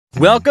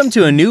Welcome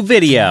to a new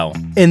video,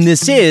 and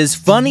this is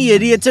Funny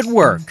Idiots at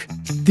Work.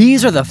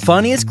 These are the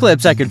funniest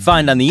clips I could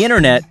find on the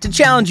internet to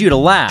challenge you to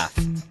laugh.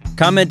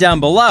 Comment down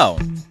below,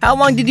 how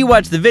long did you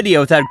watch the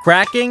video without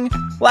cracking,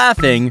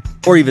 laughing,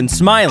 or even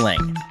smiling?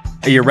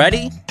 Are you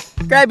ready?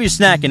 Grab your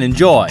snack and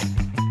enjoy.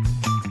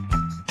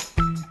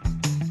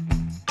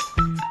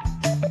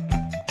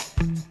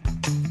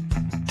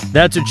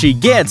 That's what she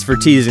gets for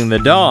teasing the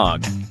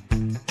dog.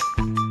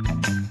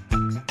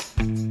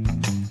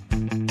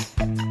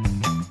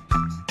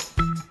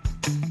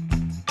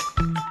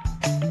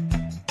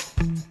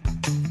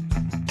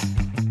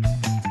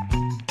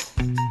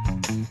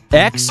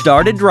 X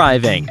started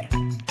driving.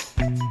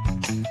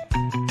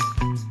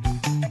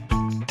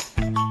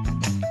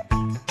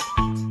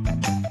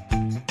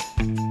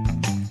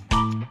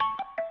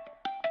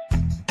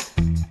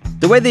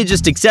 The way they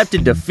just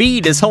accepted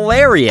defeat is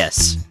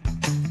hilarious.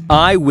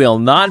 I will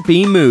not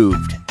be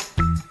moved.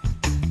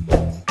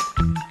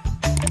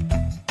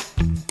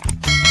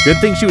 Good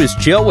thing she was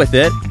chill with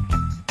it.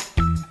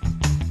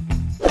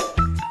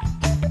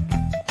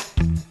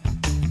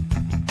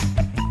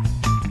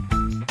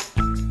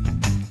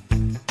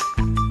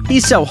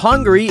 He's so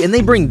hungry and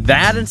they bring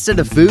that instead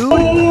of food?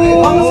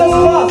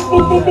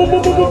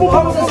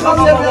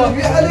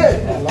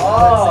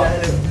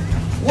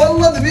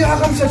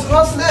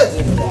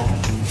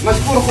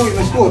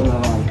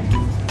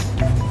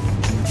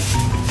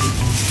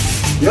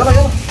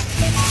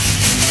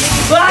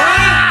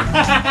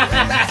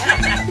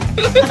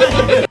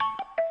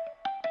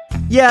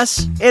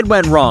 Yes, it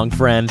went wrong,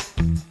 friend.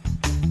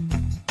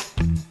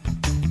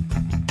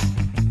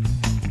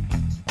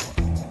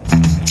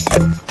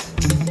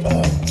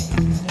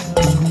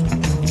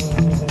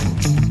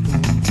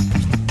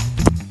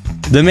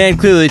 The man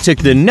clearly took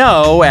the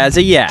no as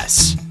a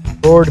yes.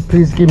 Lord,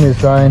 please give me a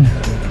sign.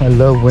 I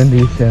love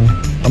Wendy's and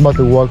I'm about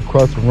to walk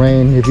across the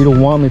rain. If you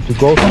don't want me to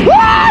go... Is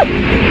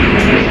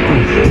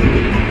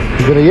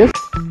it a yes?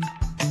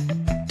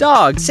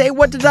 Dog, say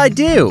what did I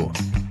do?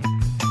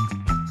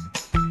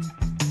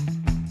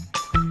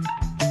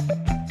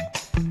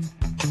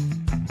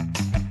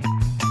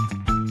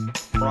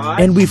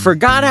 And we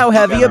forgot how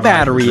heavy a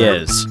battery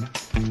is.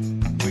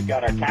 We've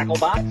got our tackle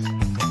box.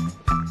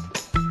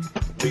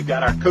 We've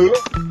got our cooler,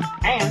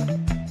 and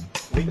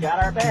we've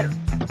got our battery.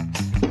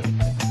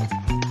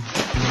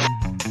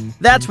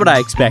 That's what I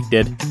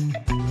expected.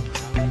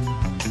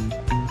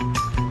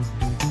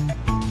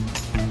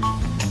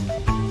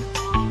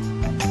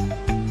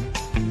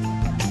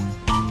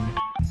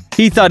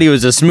 He thought he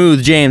was a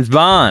smooth James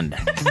Bond.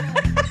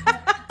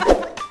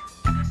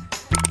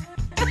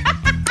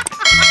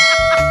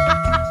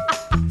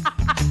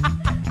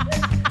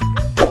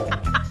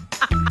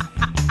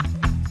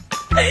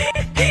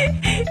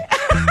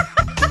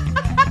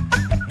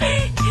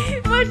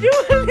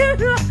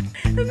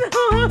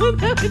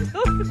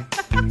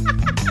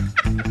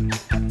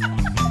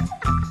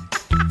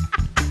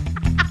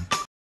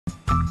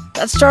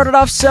 That started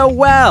off so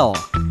well.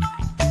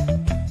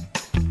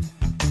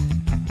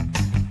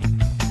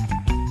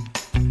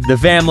 The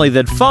family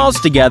that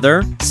falls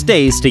together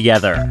stays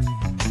together.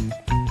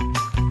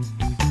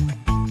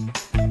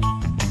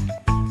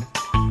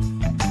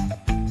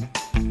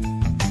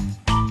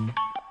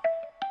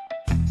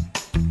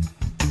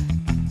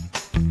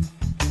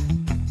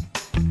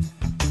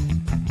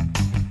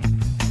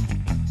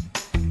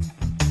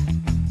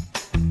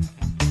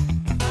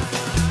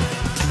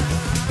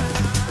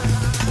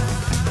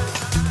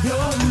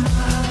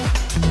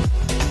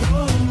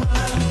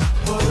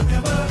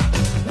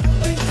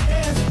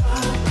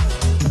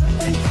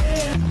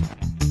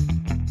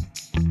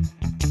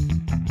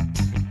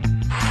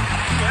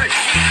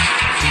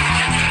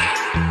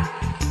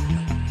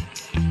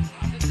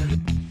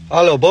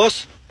 Hello,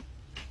 boss.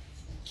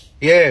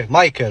 Yeah,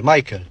 Michael.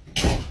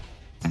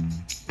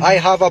 I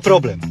have a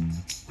problem.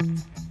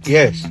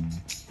 Yes.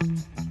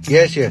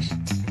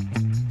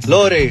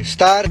 Lorry,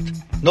 start,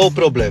 no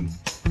problem.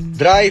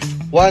 Drive,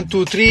 1,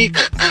 2, 3,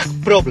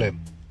 problem.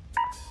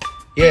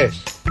 Yes.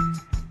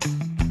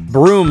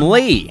 Broom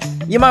Lee,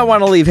 you might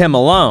want to leave him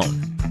alone.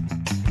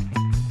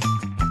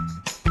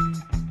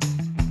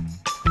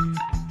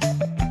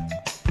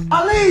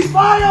 Ali,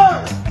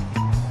 fire!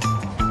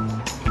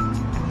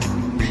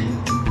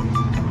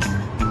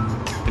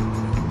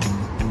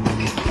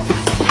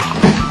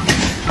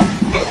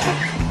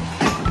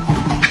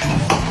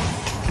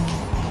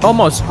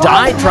 Almost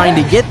died trying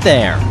to get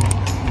there.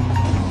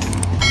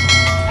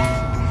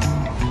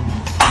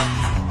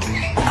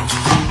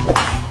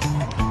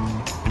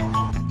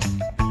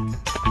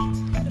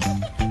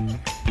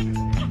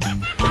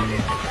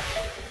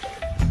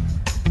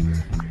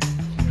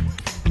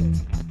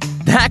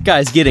 That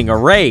guy's getting a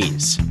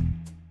raise.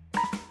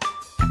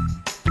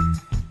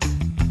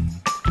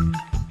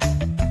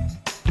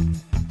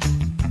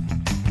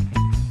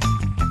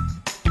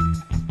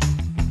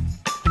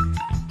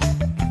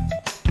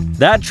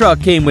 That truck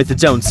came with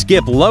its own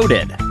skip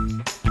loaded.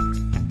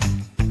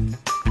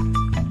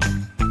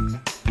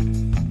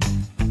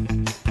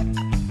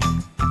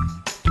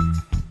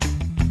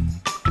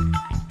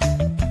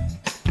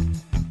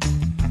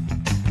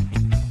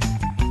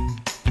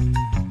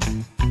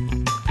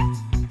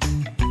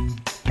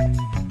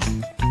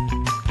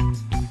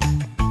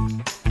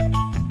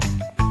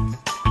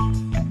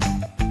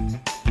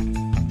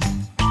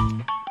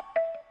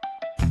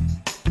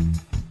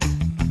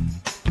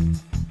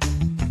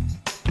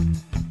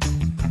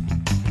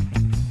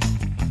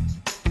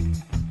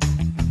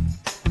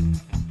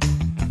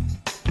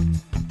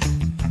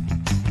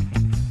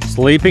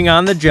 Sleeping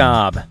on the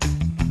job.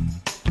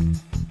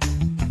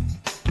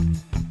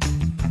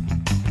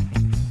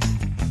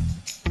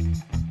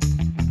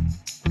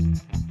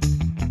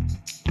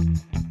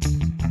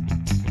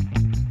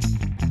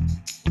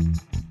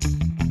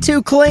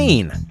 Too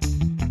clean.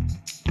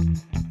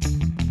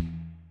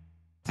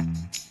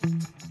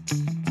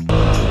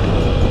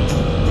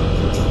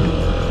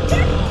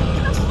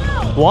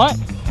 What?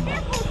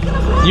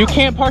 You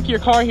can't park your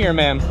car here,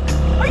 ma'am.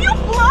 Are you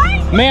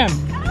blind? Ma'am,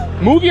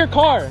 move your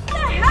car. What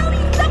the hell? Are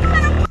you some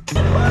kind of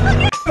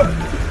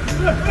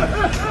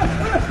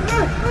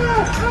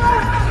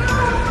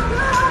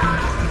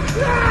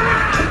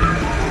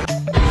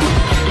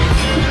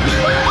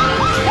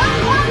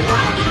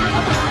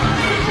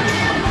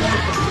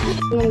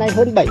Năm nay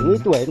hơn 70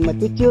 tuổi mà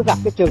tôi chưa gặp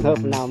cái trường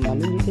hợp nào mà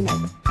nó như thế này.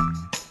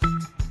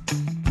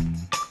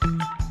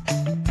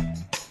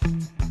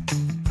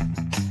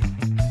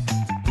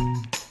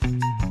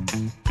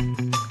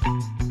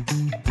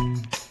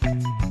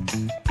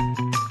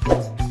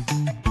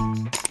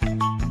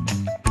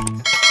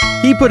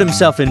 He put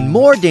himself in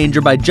more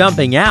danger by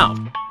jumping out.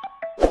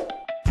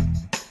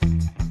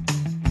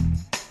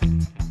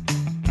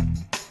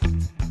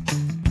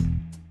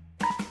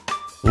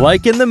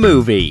 Like in the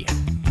movie.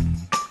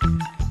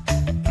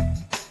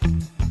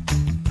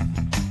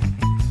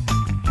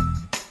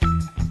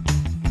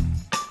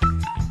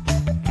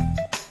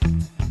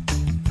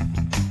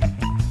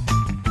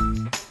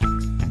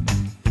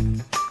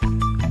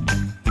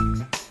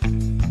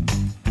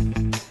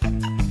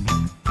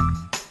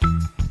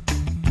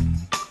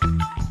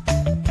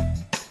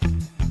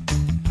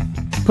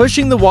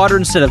 Pushing the water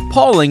instead of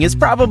pulling is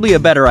probably a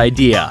better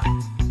idea.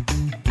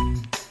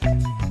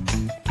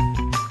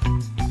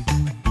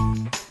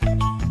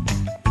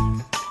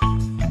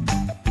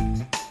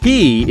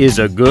 He is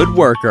a good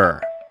worker.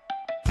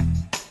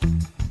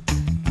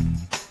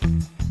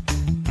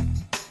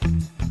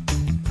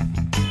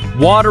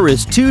 Water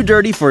is too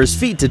dirty for his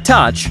feet to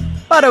touch,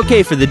 but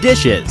okay for the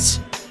dishes.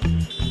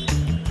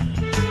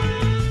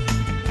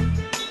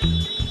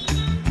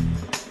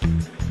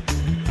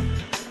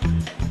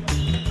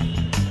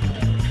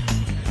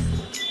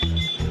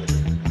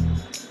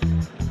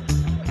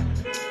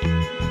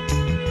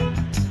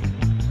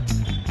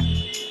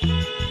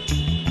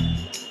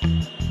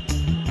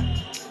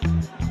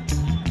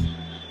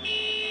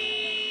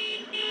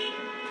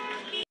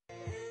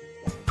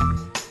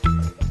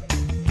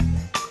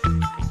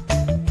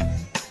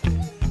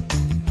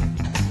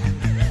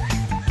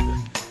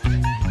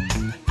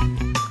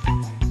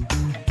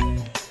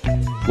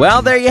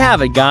 Well, there you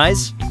have it,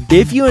 guys.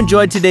 If you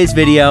enjoyed today's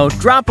video,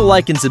 drop a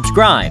like and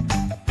subscribe.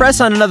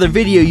 Press on another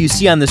video you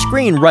see on the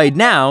screen right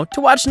now to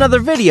watch another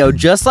video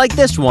just like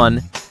this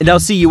one, and I'll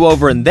see you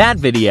over in that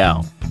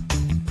video.